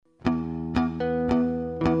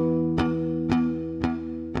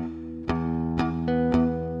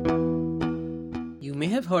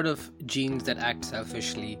have heard of genes that act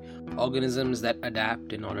selfishly, organisms that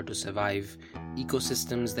adapt in order to survive,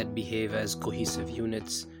 ecosystems that behave as cohesive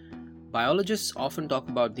units. Biologists often talk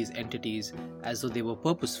about these entities as though they were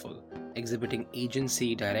purposeful, exhibiting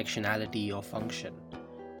agency, directionality, or function.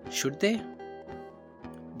 Should they?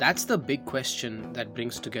 That's the big question that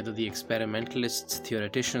brings together the experimentalists,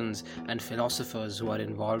 theoreticians, and philosophers who are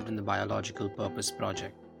involved in the Biological Purpose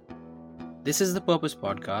Project. This is the Purpose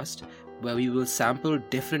Podcast, where we will sample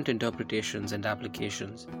different interpretations and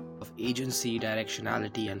applications of agency,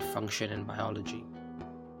 directionality, and function in biology.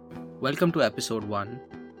 Welcome to Episode 1.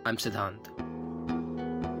 I'm Siddhant.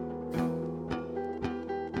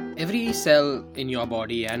 Every cell in your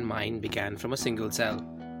body and mine began from a single cell.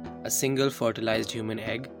 A single fertilized human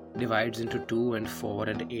egg divides into 2 and 4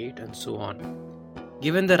 and 8 and so on.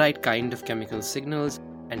 Given the right kind of chemical signals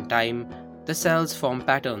and time, the cells form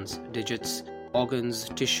patterns, digits, organs,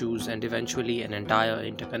 tissues, and eventually an entire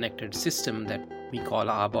interconnected system that we call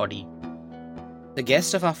our body. The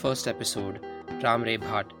guest of our first episode, Ramray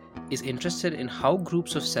Bhatt, is interested in how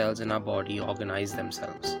groups of cells in our body organize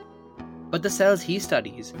themselves. But the cells he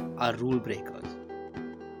studies are rule breakers.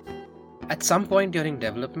 At some point during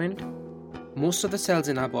development, most of the cells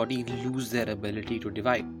in our body lose their ability to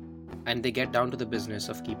divide, and they get down to the business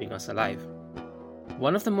of keeping us alive.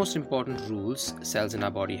 One of the most important rules cells in our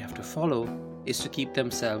body have to follow is to keep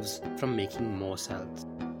themselves from making more cells.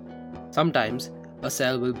 Sometimes, a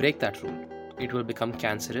cell will break that rule. It will become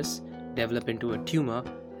cancerous, develop into a tumor,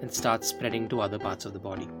 and start spreading to other parts of the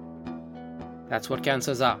body. That's what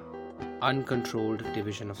cancers are, uncontrolled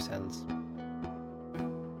division of cells.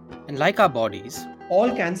 And like our bodies,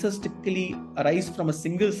 all cancers typically arise from a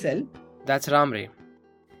single cell. That's Ramray.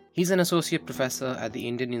 He's an associate professor at the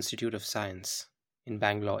Indian Institute of Science in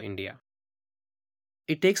Bangalore, India.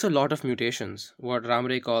 It takes a lot of mutations, what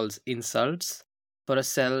Ramray calls insults, for a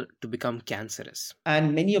cell to become cancerous.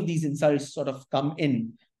 And many of these insults sort of come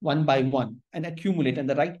in one by one and accumulate, and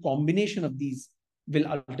the right combination of these will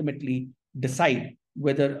ultimately decide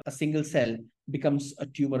whether a single cell becomes a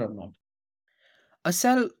tumor or not. A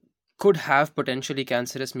cell could have potentially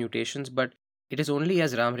cancerous mutations, but it is only,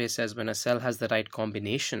 as Ramray says, when a cell has the right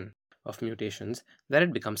combination of mutations that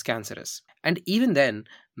it becomes cancerous. And even then,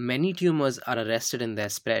 many tumors are arrested in their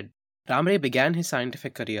spread. Ramray began his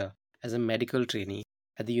scientific career as a medical trainee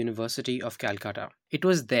at the University of Calcutta. It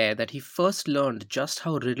was there that he first learned just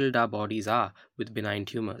how riddled our bodies are with benign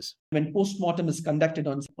tumors. When post-mortem is conducted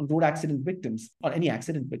on road accident victims or any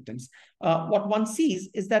accident victims, what one sees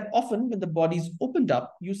is that often when the body is opened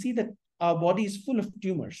up, you see that our body is full of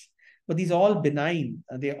tumors. But these are all benign.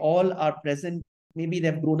 They all are present. Maybe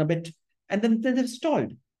they've grown a bit and then they've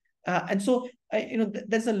stalled.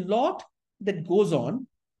 There's a lot that goes on,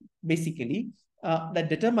 basically, that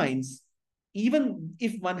determines, even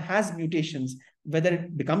if one has mutations, whether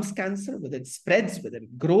it becomes cancer, whether it spreads, whether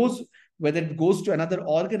it grows, whether it goes to another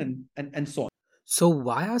organ, and so on. So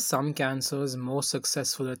why are some cancers more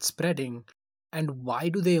successful at spreading, and why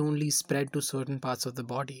do they only spread to certain parts of the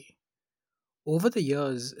body? Over the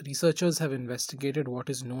years, researchers have investigated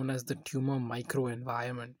what is known as the tumor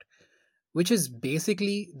microenvironment, which is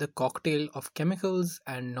basically the cocktail of chemicals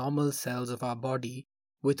and normal cells of our body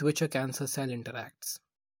with which a cancer cell interacts.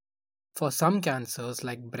 For some cancers,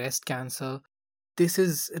 like breast cancer, this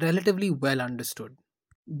is relatively well understood.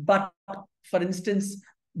 But, for instance,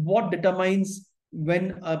 what determines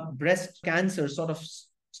when a breast cancer sort of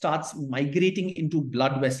starts migrating into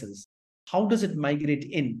blood vessels? How does it migrate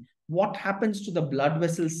in? What happens to the blood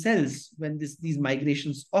vessel cells when these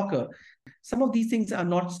migrations occur? Some of these things are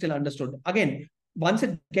not still understood. Again, once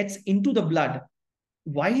it gets into the blood,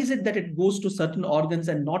 why is it that it goes to certain organs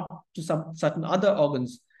and not to some certain other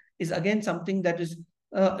organs? Is again something that is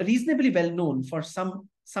reasonably well known for some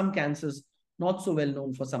cancers, not so well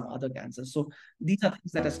known for some other cancers. So these are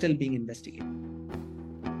things that are still being investigated.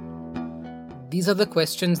 These are the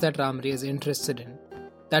questions that Ramray is interested in.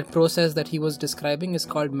 That process that he was describing is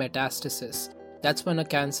called metastasis. That's when a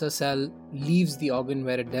cancer cell leaves the organ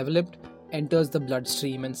where it developed, enters the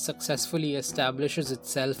bloodstream, and successfully establishes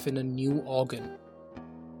itself in a new organ.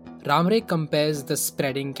 Ramray compares the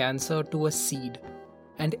spreading cancer to a seed,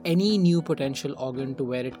 and any new potential organ to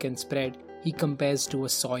where it can spread, he compares to a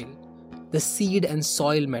soil. The seed and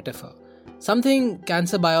soil metaphor, something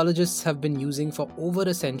cancer biologists have been using for over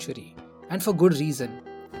a century, and for good reason.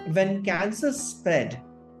 When cancers spread,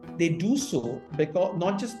 they do so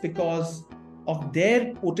not just because of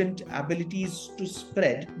their potent abilities to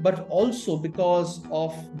spread, but also because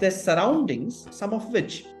of their surroundings, some of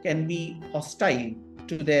which can be hostile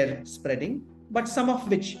to their spreading, but some of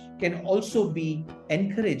which can also be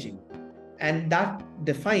encouraging And that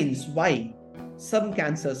defines why some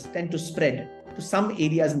cancers tend to spread to some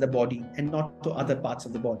areas in the body and not to other parts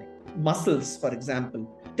of the body. Muscles, for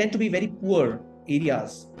example, tend to be very poor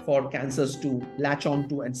areas for cancers to latch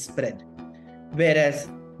onto and spread, whereas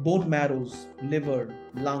bone marrows, liver,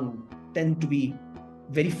 lung tend to be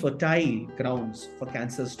very fertile grounds for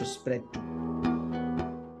cancers to spread to.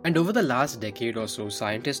 And over the last decade or so,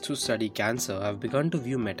 scientists who study cancer have begun to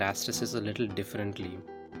view metastasis a little differently.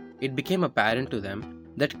 It became apparent to them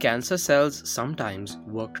that cancer cells sometimes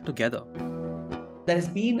work together. There has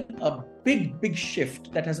been a big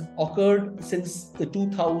shift that has occurred since the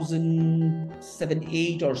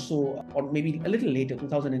 2007-8 or so, or maybe a little later,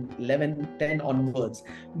 2011-10 onwards,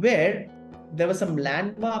 where there were some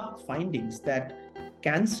landmark findings that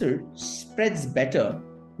cancer spreads better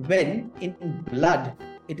when in blood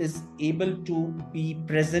it is able to be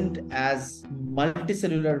present as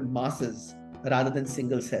multicellular masses rather than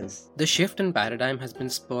single cells. The shift in paradigm has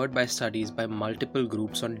been spurred by studies by multiple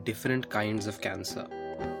groups on different kinds of cancer.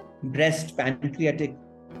 Breast, pancreatic,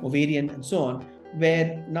 ovarian, and so on,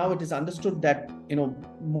 where now it is understood that,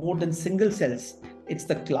 more than single cells, it's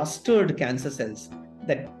the clustered cancer cells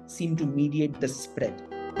that seem to mediate the spread.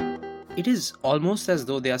 It is almost as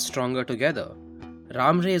though they are stronger together.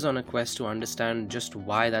 Ram Ray is on a quest to understand just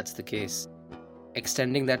why that's the case.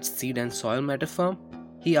 Extending that seed and soil metaphor,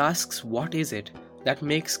 he asks what is it that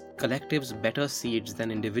makes collectives better seeds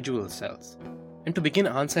than individual cells? And to begin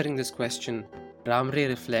answering this question, Ram Ray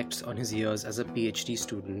reflects on his years as a PhD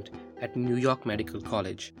student at New York Medical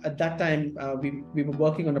College. At that time, we were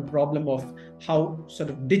working on a problem of how sort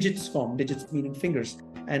of digits form, digits meaning fingers,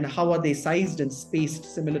 and how are they sized and spaced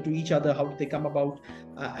similar to each other, how do they come about?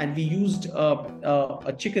 And we used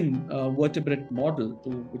a chicken vertebrate model,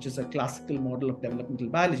 which is a classical model of developmental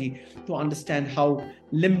biology, to understand how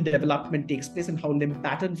limb development takes place and how limb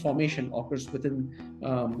pattern formation occurs within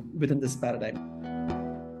this paradigm.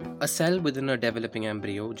 A cell within a developing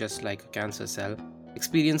embryo, just like a cancer cell,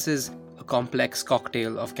 experiences a complex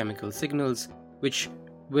cocktail of chemical signals which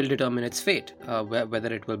will determine its fate,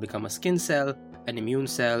 whether it will become a skin cell, an immune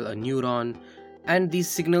cell, a neuron, and these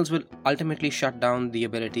signals will ultimately shut down the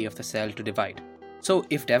ability of the cell to divide. So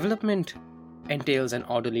if development entails an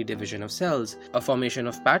orderly division of cells, a formation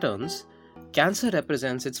of patterns, cancer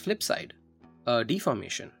represents its flip side, a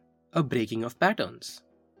deformation, a breaking of patterns.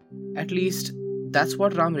 At least, that's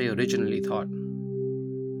what Ram Ray originally thought.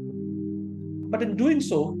 But in doing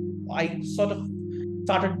so, I sort of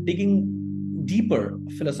started digging deeper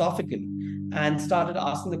philosophically and started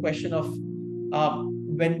asking the question of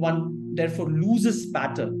when one therefore loses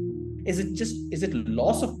pattern, is it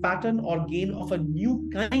loss of pattern or gain of a new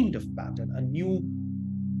kind of pattern, a new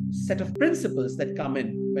set of principles that come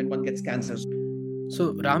in when one gets cancer?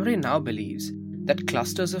 So Ram Ray now believes that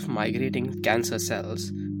clusters of migrating cancer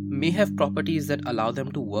cells may have properties that allow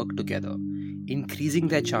them to work together, increasing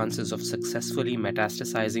their chances of successfully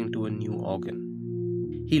metastasizing to a new organ.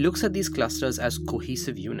 He looks at these clusters as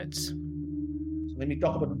cohesive units. So when we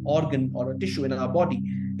talk about an organ or a tissue in our body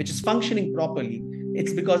which is functioning properly,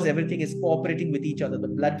 it's because everything is cooperating with each other. The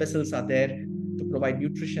blood vessels are there to provide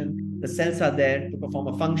nutrition, the cells are there to perform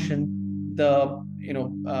a function, the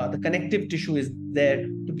connective tissue is there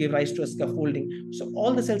to give rise to a scaffolding. So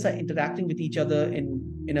all the cells are interacting with each other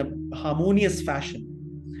in a harmonious fashion.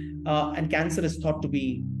 And cancer is thought to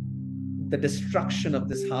be the destruction of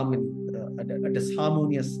this harmony, a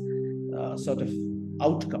disharmonious sort of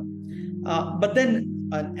outcome. But then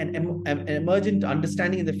an emergent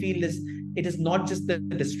understanding in the field is it is not just the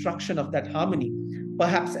destruction of that harmony.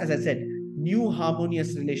 Perhaps, as I said, new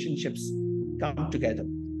harmonious relationships come together.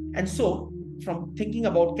 And so, from thinking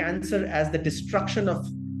about cancer as the destruction of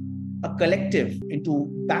a collective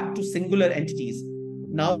back to singular entities,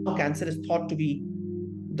 now cancer is thought to be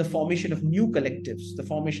the formation of new collectives, the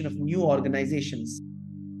formation of new organizations.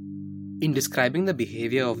 In describing the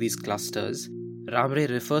behavior of these clusters, Ram Ray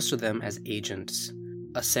refers to them as agents.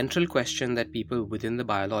 A central question that people within the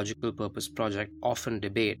Biological Purpose Project often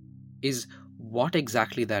debate is what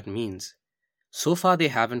exactly that means. So far, they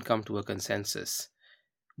haven't come to a consensus.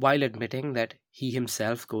 While admitting that he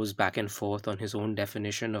himself goes back and forth on his own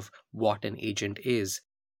definition of what an agent is,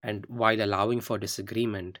 and while allowing for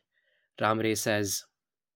disagreement, Ram Ray says,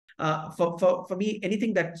 for me,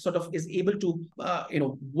 anything that sort of is able to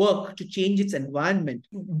work to change its environment,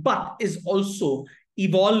 but is also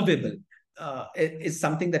evolvable, is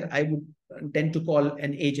something that I would tend to call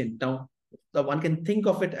an agent. Now, one can think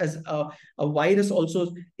of it as a virus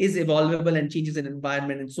also is evolvable and changes an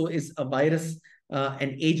environment, and so is a virus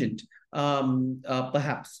an agent,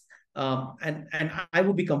 perhaps. And I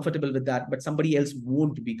would be comfortable with that, but somebody else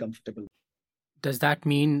won't be comfortable. Does that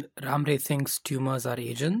mean Ramre thinks tumors are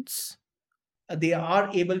agents? They are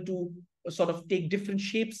able to sort of take different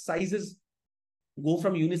shapes, sizes, go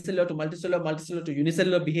from unicellular to multicellular, multicellular to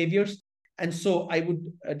unicellular behaviors. And so I would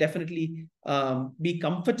definitely be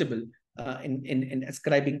comfortable in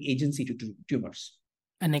ascribing agency to tumors.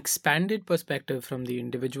 An expanded perspective from the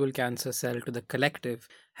individual cancer cell to the collective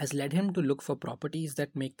has led him to look for properties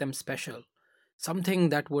that make them special, something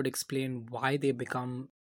that would explain why they become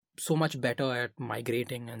so much better at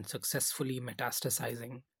migrating and successfully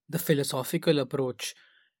metastasizing. The philosophical approach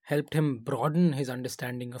helped him broaden his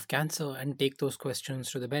understanding of cancer and take those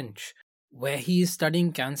questions to the bench, where he is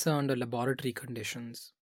studying cancer under laboratory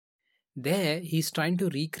conditions. There, he's trying to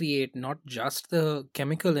recreate not just the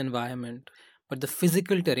chemical environment, but the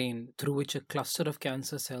physical terrain through which a cluster of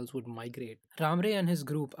cancer cells would migrate. Ramre and his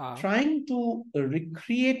group are Trying to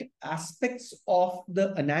recreate aspects of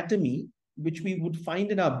the anatomy which we would find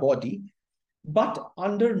in our body, but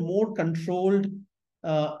under more controlled,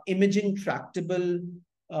 imaging tractable,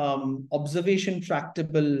 observation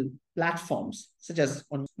tractable platforms, such as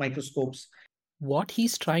on microscopes. what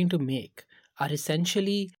he's trying to make are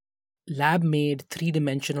essentially lab made three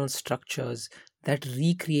dimensional structures that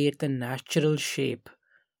recreate the natural shape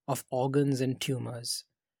of organs and tumors.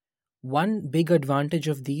 One big advantage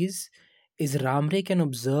of these is Ramre can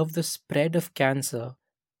observe the spread of cancer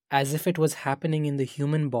as if it was happening in the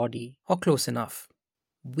human body or close enough.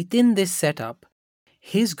 Within this setup,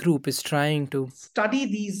 his group is trying to Study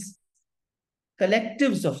these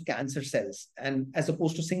collectives of cancer cells and as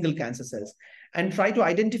opposed to single cancer cells, and try to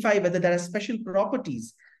identify whether there are special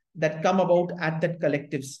properties that come about at that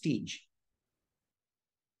collective stage.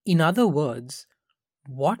 in other words,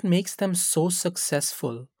 what makes them so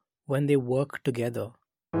successful when they work together?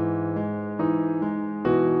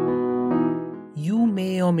 You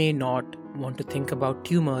may or may not want to think about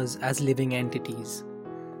tumors as living entities.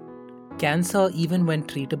 Cancer, even when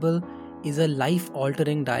treatable, is a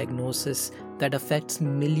life-altering diagnosis that affects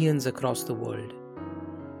millions across the world.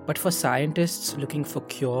 But for scientists looking for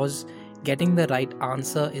cures, getting the right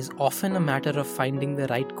answer is often a matter of finding the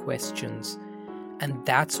right questions. And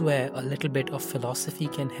that's where a little bit of philosophy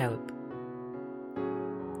can help.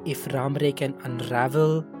 If Ramre can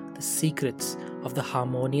unravel the secrets of the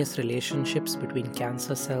harmonious relationships between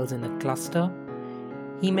cancer cells in a cluster,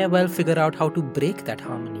 he may well figure out how to break that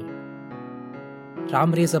harmony.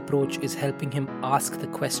 Ramre's approach is helping him ask the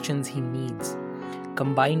questions he needs.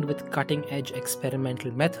 Combined with cutting-edge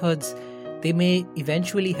experimental methods, they may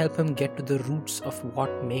eventually help him get to the roots of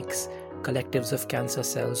what makes collectives of cancer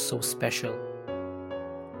cells so special.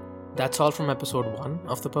 That's all from episode 1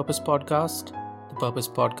 of the Purpose Podcast. The Purpose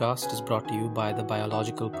Podcast is brought to you by the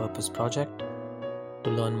Biological Purpose Project. To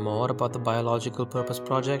learn more about the Biological Purpose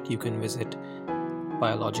Project, you can visit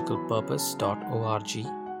biologicalpurpose.org.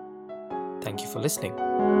 Thank you for listening.